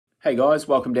Hey guys,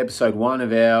 welcome to episode 1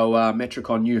 of our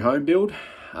Metricon new home build.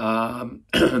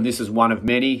 This is one of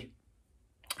many.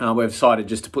 We've decided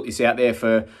just to put this out there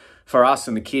for us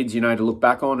and the kids, to look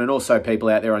back on, and also people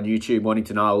out there on YouTube wanting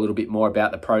to know a little bit more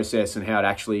about the process and how it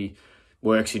actually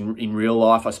works in real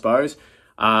life, I suppose.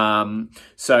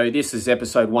 So this is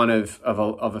episode 1 of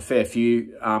a fair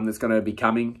few that's going to be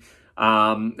coming.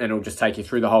 And it'll just take you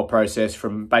through the whole process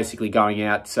from basically going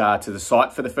out to the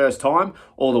site for the first time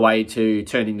all the way to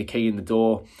turning the key in the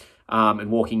door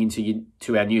and walking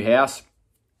into our new house.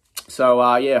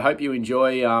 So yeah, hope you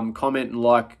enjoy. Comment and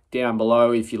like down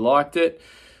below if you liked it,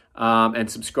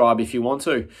 and subscribe if you want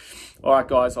to. All right,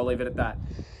 guys, I'll leave it at that.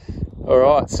 All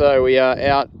right, so we are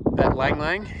out at Lang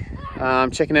Lang,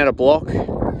 checking out a block.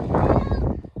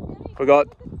 We got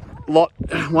lot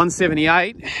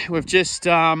 178.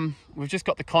 We've just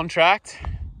got the contract.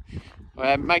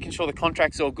 We're making sure the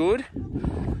contract's all good.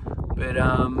 But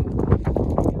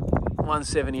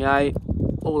 178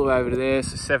 all the way over to there,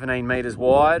 so 17 metres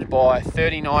wide by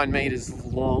 39 metres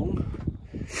long.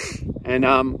 And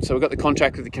so we've got the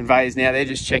contract with the conveyors now. They're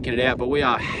just checking it out, but we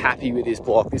are happy with this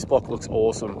block. This block looks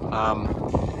awesome.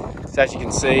 So as you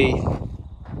can see,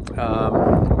 we're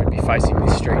going to be facing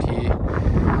this street here.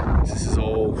 This is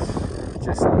all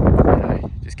just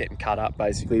getting cut up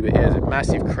basically, but yeah, there's a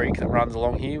massive creek that runs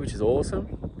along here, which is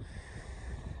awesome.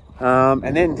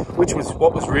 And then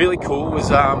what was really cool was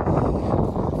at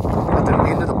the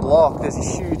end of the block there's a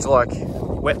huge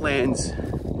wetlands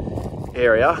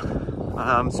area.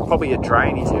 It's probably a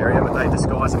drainage area, but they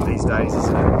disguise them these days as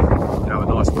a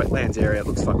nice wetlands area. It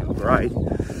looks fucking great.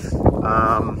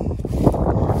 I'm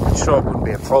sure it wouldn't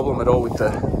be a problem at all with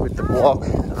the block.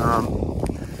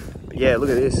 But yeah, look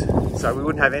at this. So we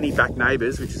wouldn't have any back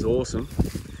neighbours, which is awesome.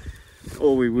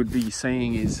 All we would be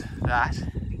seeing is that,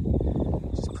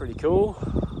 which is pretty cool.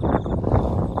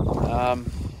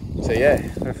 So yeah,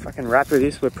 we're fucking wrapped with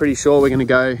this. We're pretty sure we're going to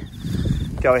go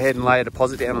ahead and lay a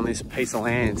deposit down on this piece of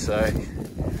land. So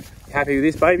happy with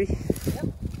this, baby? Yep.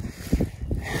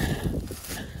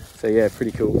 So yeah,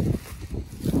 pretty cool.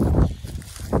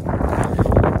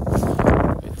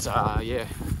 It's yeah,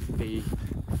 the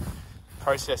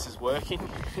process is working,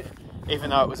 even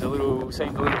though it seemed a little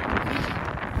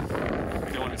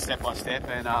doing it step by step.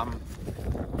 And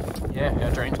yeah, our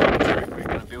dreams coming true. We're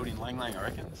going to build in Lang Lang, I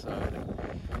reckon. So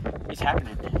it's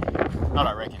happening. Not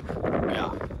I reckon.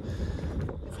 Yeah,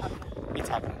 it's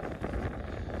happening.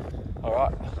 All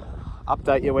right,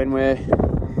 update you when we're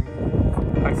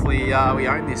hopefully we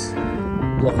own this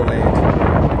block of land.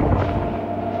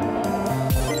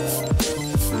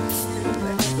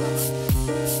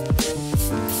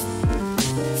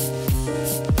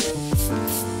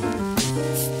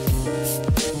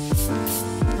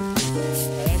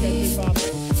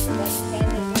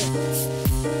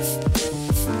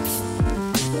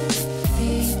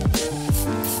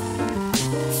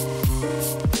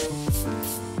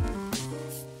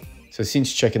 So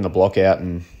since checking the block out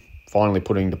and finally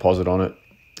putting a deposit on it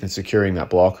and securing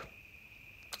that block,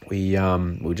 we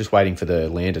were just waiting for the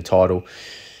land to title,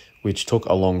 which took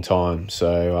a long time.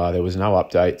 So there was no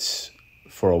updates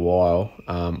for a while.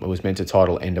 It was meant to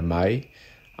title end of May.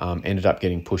 Ended up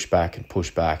getting pushed back and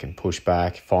pushed back and pushed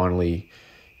back. Finally,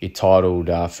 it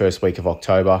titled first week of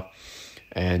October,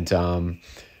 and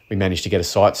we managed to get a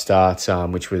site start,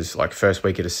 which was first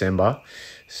week of December.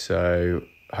 So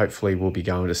hopefully we'll be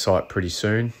going to site pretty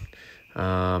soon.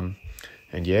 And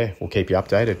yeah, we'll keep you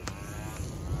updated.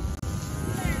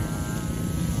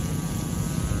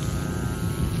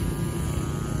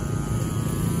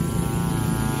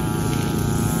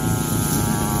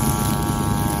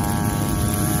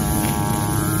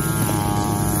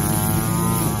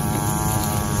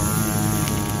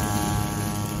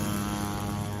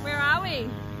 Where are we?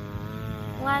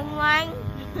 Lang Lang.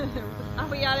 Are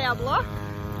we at our block?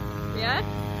 Yeah,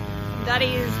 Daddy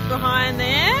is behind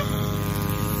there,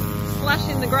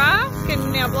 slashing the grass,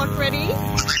 getting our block ready.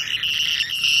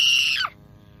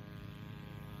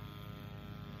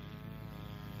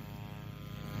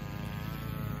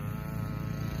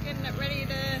 Getting it ready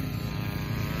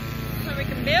so we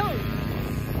can build.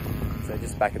 So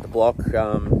just back at the block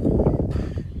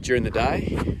during the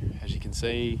day, as you can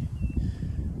see,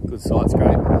 good site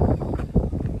scrape.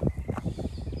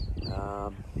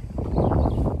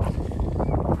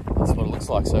 That's what it looks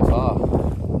like so far.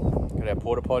 Got our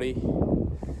porta potty,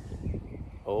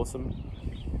 awesome.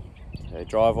 Our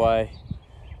driveway,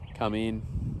 come in,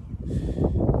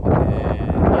 and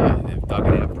yeah, they've dug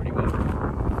it out pretty well.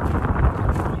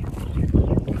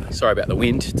 Sorry about the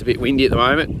wind, it's a bit windy at the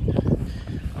moment.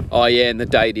 Oh yeah, and the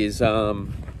date is the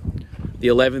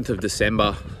 11th of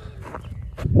December.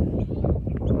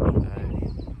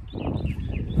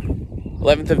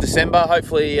 11th of December.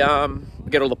 Hopefully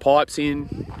get all the pipes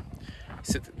in.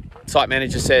 Site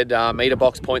manager said meter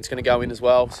box point's going to go in as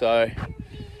well, so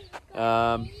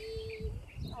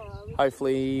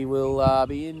hopefully we'll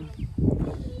be in.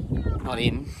 Not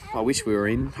in, I wish we were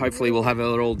in. Hopefully we'll have it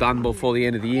all done before the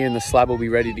end of the year and the slab will be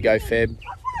ready to go Feb.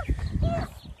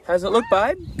 How's it look,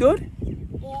 babe? Good?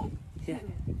 Yeah.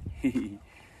 Yeah.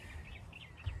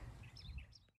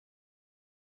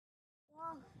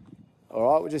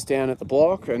 All right, we're just down at the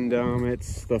block and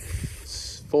it's the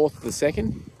 4th of the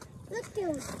 2nd.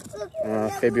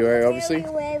 February, obviously.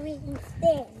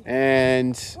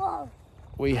 And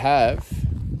we have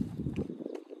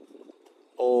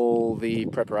all the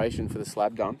preparation for the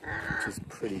slab done, which is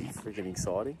pretty freaking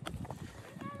exciting.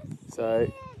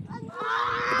 So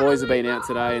the boys have been out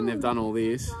today and they've done all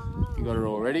this. We got it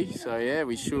all ready. So yeah,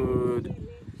 we should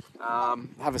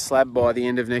have a slab by the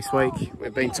end of next week.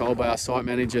 We've been told by our site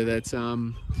manager that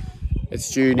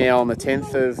it's due now on the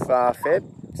 10th of Feb.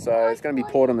 So it's going to be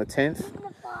poured on the 10th.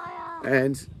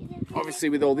 And obviously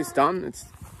with all this done, it's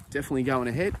definitely going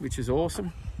ahead, which is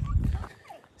awesome.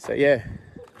 So yeah,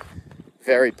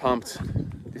 very pumped.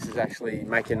 This is actually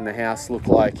making the house look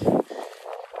like a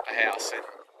house, and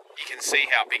you can see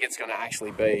how big it's going to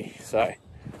actually be. So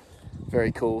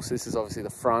very cool. So this is obviously the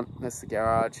front. That's the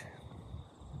garage.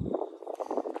 You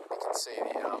can see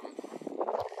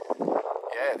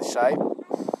the shape.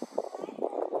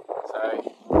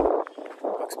 So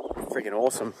looks freaking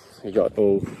awesome. You got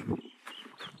all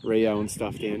Rio and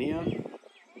stuff down here.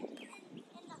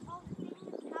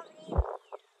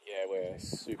 Yeah, we're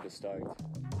super stoked.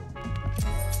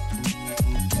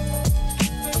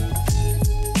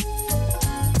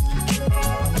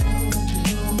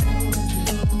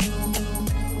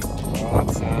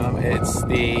 It's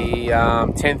the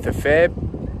 10th of Feb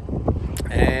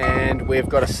and we've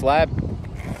got a slab,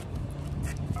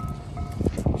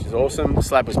 which is awesome. The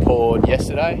slab was poured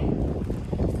yesterday.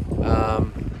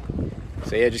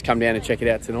 So yeah, just come down and check it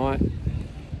out tonight.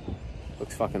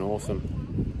 Looks fucking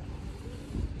awesome.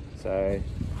 So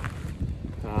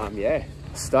yeah,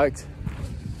 stoked.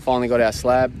 Finally got our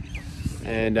slab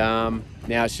and now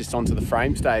it's just onto the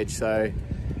frame stage. So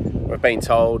we've been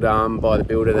told by the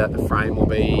builder that the frame will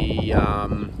be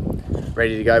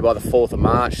ready to go by the 4th of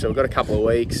March. So we've got a couple of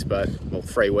weeks, well,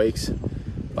 3 weeks,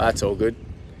 but that's all good.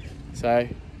 So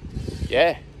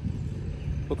yeah,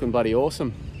 looking bloody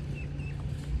awesome.